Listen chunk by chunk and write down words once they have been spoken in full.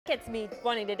gets me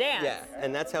wanting to dance. Yeah,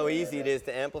 and that's how easy it is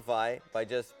to amplify by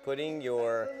just putting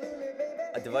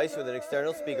a device with an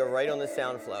external speaker right on the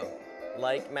Soundflow,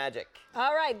 like magic.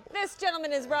 All right, this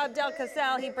gentleman is Rob Del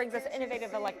Casal. He brings us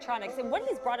innovative electronics, and what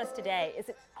he's brought us today is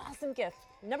an awesome gift.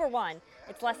 Number one,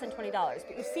 it's less than $20,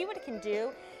 but you see what it can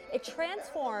do? It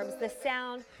transforms the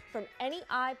sound from any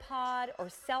iPod or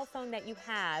cell phone that you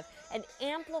have and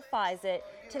amplifies it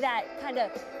to that kind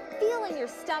of feel in your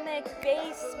stomach,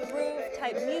 bass, groove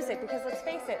type music, because let's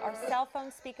face it, our cell phone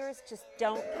speakers just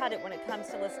don't cut it when it comes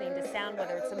to listening to sound,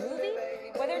 whether it's a movie,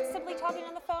 whether it's simply talking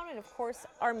on the phone, and of course,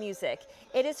 our music.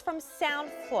 It is from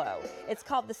Soundflow. It's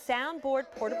called the Soundboard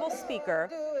Portable Speaker.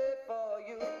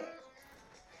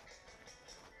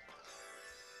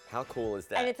 How cool is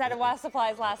that? And it's at a While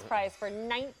Supplies last price for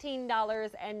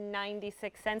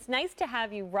 $19.96. Nice to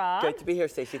have you, Rob. Great to be here,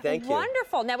 Stacey. Thank you.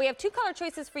 Wonderful. Now we have two color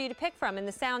choices for you to pick from in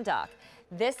the sound dock.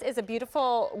 This is a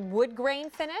beautiful wood grain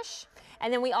finish,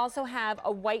 and then we also have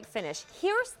a white finish.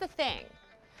 Here's the thing.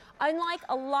 Unlike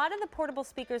a lot of the portable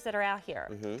speakers that are out here,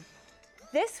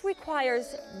 this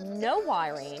requires no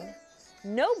wiring,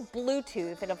 no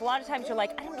Bluetooth, and a lot of times you're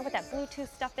like, I don't know what that Bluetooth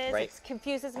stuff is. Right. It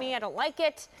confuses me. I don't like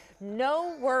it.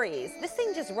 No worries. This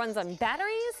thing just runs on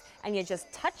batteries, and you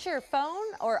just touch your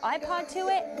phone or iPod to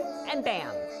it, and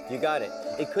bam. You got it.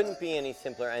 It couldn't be any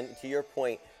simpler. And to your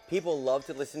point, people love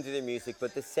to listen to their music,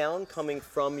 but the sound coming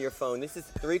from your phone, this is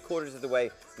 3/4 of the way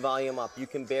volume up. You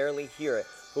can barely hear it.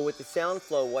 But with the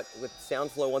Soundflow, what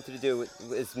Soundflow wanted to do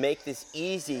is make this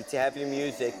easy to have your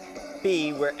music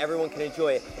be where everyone can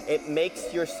enjoy it. It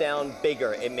makes your sound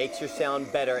bigger. It makes your sound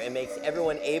better. It makes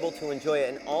everyone able to enjoy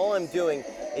it. And all I'm doing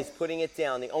is putting it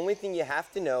down. The only thing you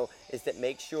have to know is that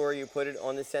make sure you put it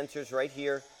on the sensors right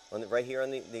here, on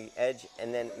the edge,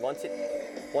 and then once it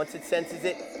senses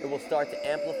it, it will start to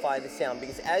amplify the sound.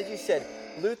 Because as you said,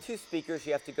 Bluetooth speakers,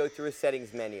 you have to go through a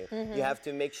settings menu. You have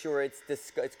to make sure it's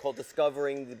called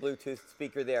discovering the Bluetooth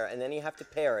speaker there, and then you have to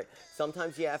pair it.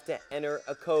 Sometimes you have to enter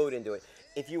a code into it.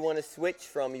 If you want to switch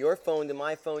from your phone to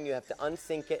my phone, you have to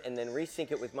unsync it and then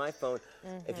resync it with my phone.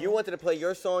 If you wanted to play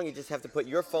your song, you just have to put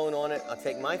your phone on it. I'll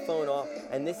take my phone off,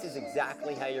 and this is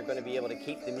exactly how you're going to be able to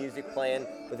keep the music playing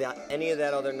without any of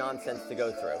that other nonsense to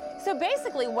go through. So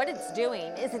basically what it's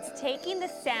doing is it's taking the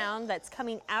sound that's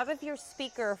coming out of your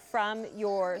speaker from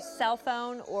your cell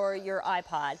phone or your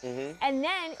iPod, and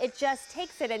then it just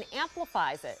takes it and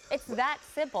amplifies it. It's that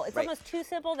simple. It's almost too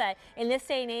simple that in this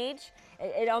day and age,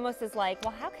 it almost is like,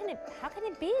 well, how can it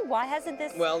be? Why hasn't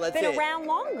this been around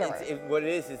longer? What it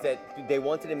is that they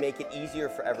wanted to make it easier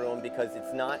for everyone because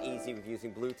it's not easy with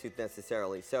using Bluetooth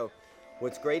necessarily. So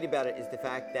what's great about it is the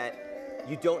fact that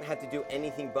you don't have to do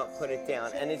anything but put it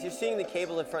down. And as you're seeing the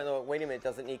cable in front, oh, wait a minute, it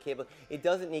doesn't need cable. It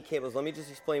doesn't need cables. Let me just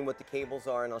explain what the cables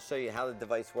are, and I'll show you how the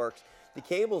device works. The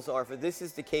cables are this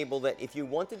is the cable that if you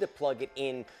wanted to plug it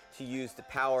in to use the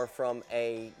power from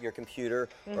your computer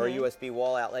or a USB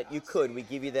wall outlet, you could. We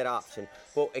give you that option.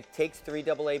 Well, it takes 3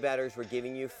 AA batteries. We're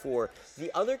giving you 4. The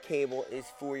other cable is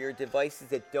for your devices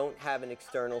that don't have an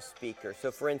external speaker.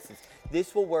 So for instance,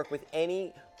 this will work with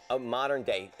any a modern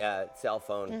day cell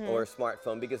phone or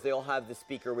smartphone because they all have the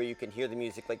speaker where you can hear the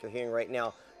music like you're hearing right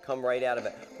now come right out of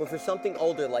it. But for something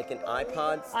older like an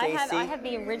iPod, Stacey, I have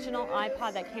the original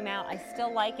iPod that came out. I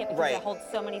still like it because it holds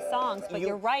so many songs, but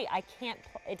you're right, I can't,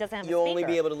 it doesn't have a speaker. You'll only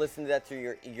be able to listen to that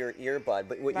through your earbud,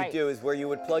 but what you do is where you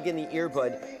would plug in the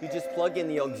earbud, you just plug in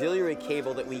the auxiliary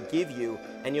cable that we give you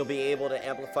and you'll be able to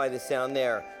amplify the sound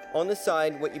there. On the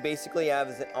side, what you basically have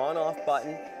is an on-off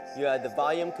button. You have the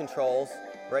volume controls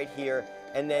right here,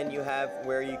 and then you have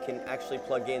where you can actually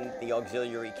plug in the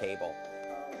auxiliary cable.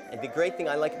 And the great thing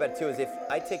I like about it too is if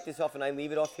I take this off and I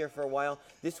leave it off here for a while,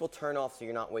 this will turn off so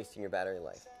you're not wasting your battery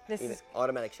life. This is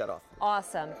automatic shut off.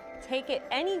 Awesome. Take it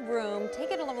any room,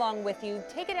 take it along with you,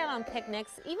 take it out on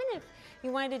picnics, even if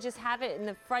you wanted to just have it in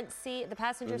the front seat, the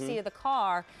passenger seat of the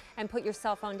car, and put your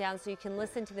cell phone down so you can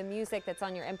listen to the music that's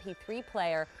on your MP3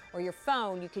 player or your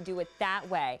phone. You could do it that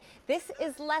way. This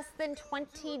is less than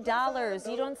 $20.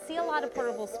 You don't see a lot of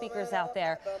portable speakers out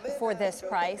there for this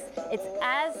price. It's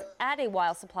at a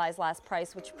While Supplies last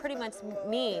price, which pretty much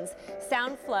means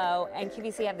Soundflow and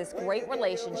QVC have this great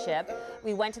relationship.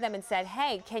 We went to them and said,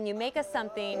 hey, can you make us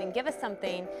something and give us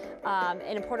something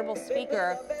in a portable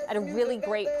speaker at a really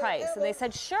great price? And they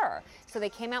said, sure. So they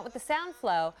came out with the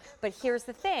Soundflow, but here's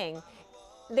the thing.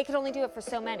 they could only do it for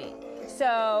so many.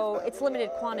 So it's limited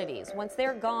quantities. Once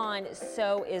they're gone,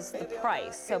 so is the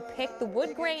price. So pick the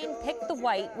wood grain, pick the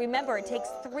white. Remember, it takes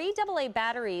 3 AA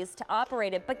batteries to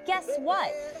operate it, but guess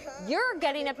what? You're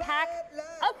getting a pack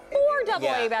of 4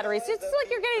 AA batteries. It's like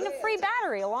you're getting a free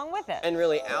battery along with it. And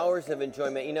really hours of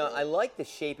enjoyment. You know, I like the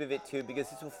shape of it too because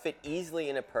this will fit easily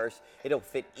in a purse. It'll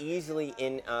fit easily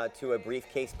into a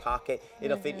briefcase pocket.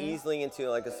 It'll fit easily into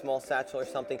like a small satchel or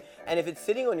something. And if it's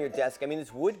sitting on your desk, I mean,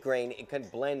 this wood grain, it can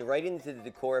blend right into the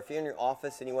decor if you're in your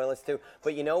office and you want to listen to.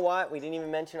 But you know what? We didn't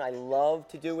even mention I love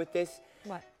to do with this.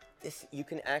 What? This, you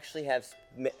can actually have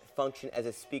function as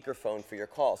a speakerphone for your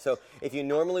call. So if you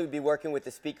normally would be working with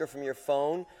the speaker from your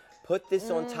phone, put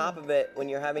this on top of it when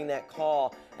you're having that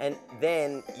call, and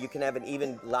then you can have an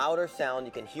even louder sound.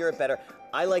 You can hear it better.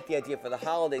 I like the idea for the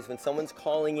holidays when someone's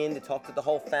calling in to talk to the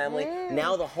whole family.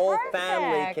 Now the whole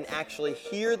family can actually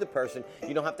hear the person.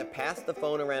 You don't have to pass the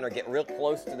phone around or get real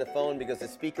close to the phone because the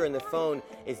speaker in the phone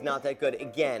is not that good.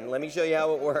 Again, let me show you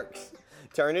how it works.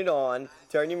 Turn it on,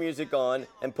 turn your music on,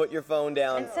 and put your phone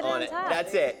down on it.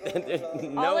 That's it.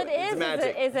 No, all it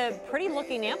is a pretty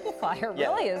looking amplifier,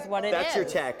 really, is what it is. That's your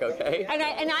tech, okay?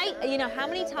 And I, you know, how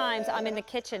many times I'm in the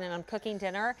kitchen and I'm cooking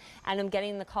dinner and I'm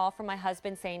getting the call from my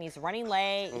husband saying he's running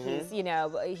late, he's, you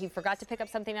know, he forgot to pick up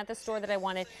something at the store that I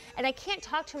wanted, and I can't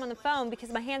talk to him on the phone because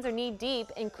my hands are knee deep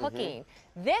in cooking.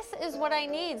 This is what I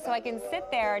need so I can sit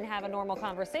there and have a normal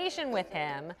conversation with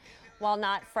him while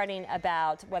not fretting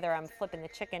about whether I'm flipping the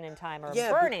chicken in time or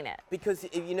burning it. Because,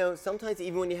 you know, sometimes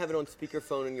even when you have it on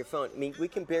speakerphone on your phone, I mean, we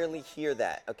can barely hear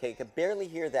that, okay? You can barely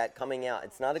hear that coming out.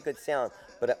 It's not a good sound,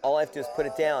 but all I have to do is put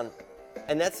it down,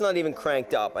 and that's not even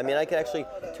cranked up. I mean, I could actually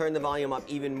turn the volume up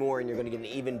even more, and you're going to get an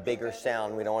even bigger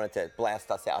sound. We don't want it to blast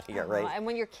us out here, right? And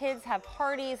when your kids have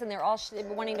parties and they're all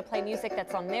wanting to play music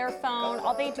that's on their phone,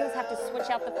 all they do is have to switch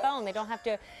out the phone. They don't have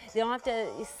to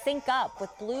sync up with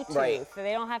Bluetooth. Right.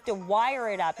 They don't have to wire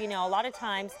it up. You know, a lot of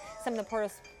times some of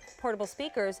the portable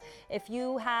speakers, if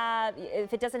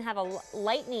it doesn't have a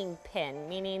lightning pin,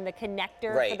 meaning the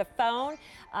connector for the phone,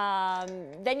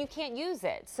 then you can't use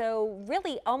it. So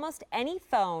really almost any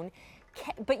phone,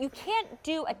 but you can't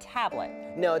do a tablet.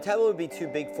 No, a tablet would be too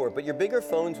big for it, but your bigger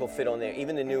phones will fit on there.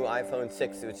 Even the new iPhone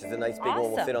 6, which is a nice big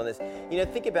one, will fit on this. You know,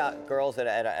 think about girls at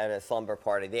a slumber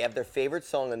party. They have their favorite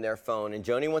song on their phone, and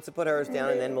Joni wants to put hers down,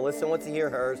 and then Melissa wants to hear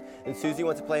hers, and Susie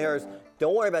wants to play hers.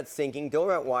 Don't worry about syncing. Don't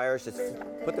worry about wires. Just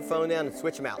put the phone down and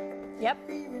switch them out. Yep.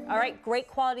 All right, great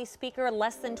quality speaker,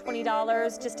 less than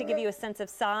 $20, just to give you a sense of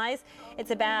size.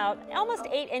 It's about almost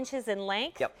 8 inches in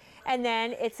length. Yep. And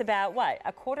then it's about, what,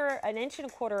 an inch and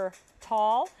a quarter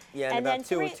tall? Yeah, and about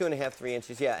 2.5, 3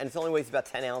 inches, yeah. And it only weighs about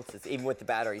 10 ounces, even with the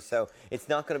battery, so it's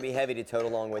not going to be heavy to tote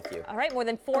along with you. All right, more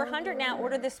than 400 now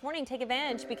ordered this morning. Take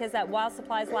advantage because that while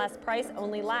supplies last price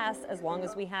only lasts as long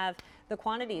as we have the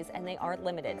quantities, and they are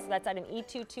limited. So that's item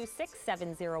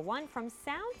E226701 from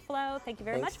Soundflow. Thank you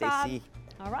very much, Bob. Stacey.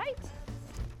 All right.